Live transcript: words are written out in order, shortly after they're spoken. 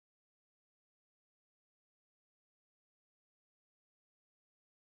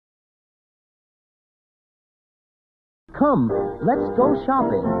Come, let's go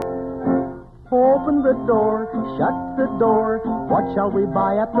shopping. Open the door, shut the door. What shall we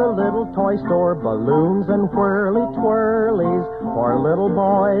buy at the little toy store? Balloons and whirly-twirlies for little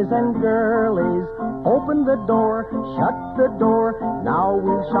boys and girlies. Open the door, shut the door. Now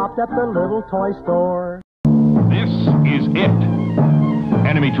we've shopped at the little toy store. This is it.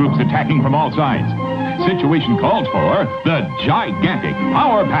 Enemy troops attacking from all sides. Situation calls for the gigantic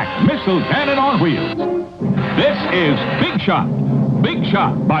power-packed missile cannon on wheels. This is Big Shot. Big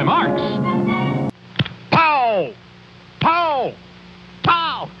Shot by Marx. Pow! Pow!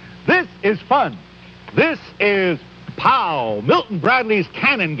 Pow! This is fun. This is Pow! Milton Bradley's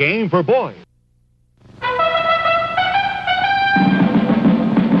cannon game for boys. The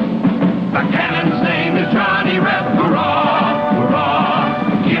cannon's name is Johnny Reb. Hurrah!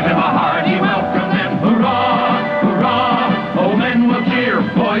 Hurrah! Give him a hearty welcome then. Hurrah! Hurrah! Old men will cheer,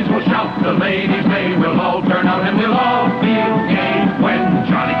 boys will shout, the ladies they will all turn out and we'll all feel gay when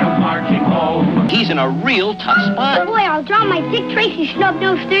Johnny comes marching home. He's in a real tough spot. Boy, I'll draw my Dick Tracy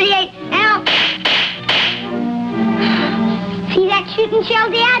snub-nosed 38 and I'll... See that shooting shell,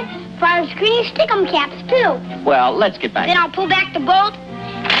 Dad? Fires green stick-em caps, too. Well, let's get back. Then I'll pull back the bolt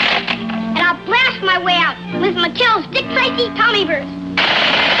and I'll blast my way out with Mattel's Dick Tracy Tommy Verse.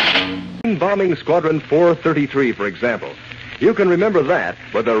 Bombing Squadron 433, for example. You can remember that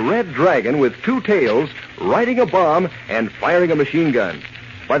with a red dragon with two tails, riding a bomb and firing a machine gun.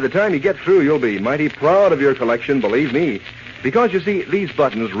 By the time you get through, you'll be mighty proud of your collection, believe me. Because, you see, these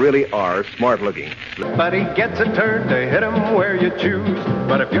buttons really are smart-looking. But he gets a turn to hit 'em where you choose.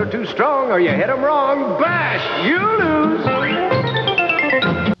 But if you're too strong or you hit 'em wrong, bash, you lose.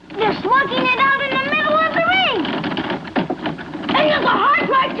 They're slugging it out in the middle of the ring. And there's a hard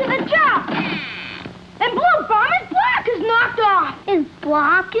right to the jaw. And Blue Bomber's block is knocked off. His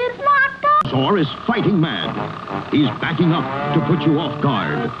block is knocked off? Zor is fighting mad. He's backing up to put you off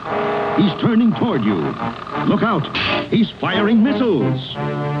guard. He's turning toward you. Look out. He's firing missiles.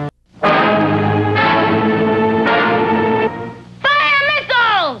 Fire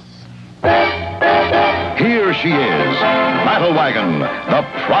missiles! Here she is, Battle Wagon, the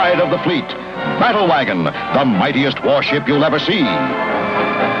pride of the fleet. Battle Wagon, the mightiest warship you'll ever see.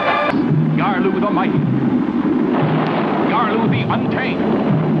 Yarloo the mighty. Yarloo the untamed.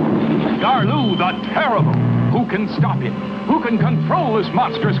 Yarloo the terrible. Who can stop him? Who can control this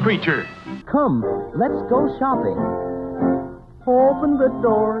monstrous creature? Come, let's go shopping. Open the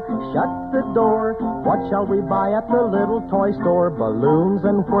door, shut the door. What shall we buy at the little toy store? Balloons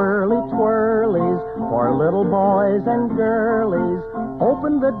and whirly-twirlies for little boys and girlies.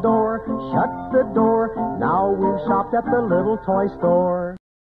 Open the door, shut the door. Now we've shopped at the little toy store.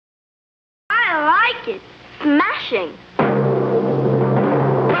 I like it. Smashing.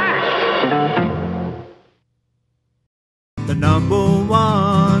 The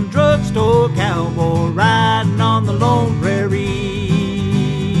 #1 drugstore cowboy riding on the lone prairie.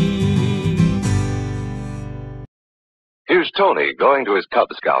 Here's Tony going to his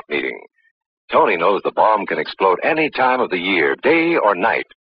Cub Scout meeting. Tony knows the bomb can explode any time of the year, day or night.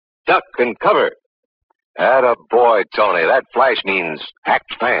 Duck and cover. Atta boy, Tony, that flash means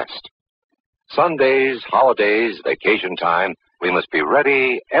act fast. Sundays, holidays, vacation time, we must be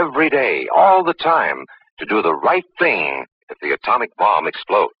ready every day, all the time, to do the right thing if the atomic bomb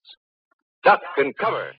explodes. Duck and cover.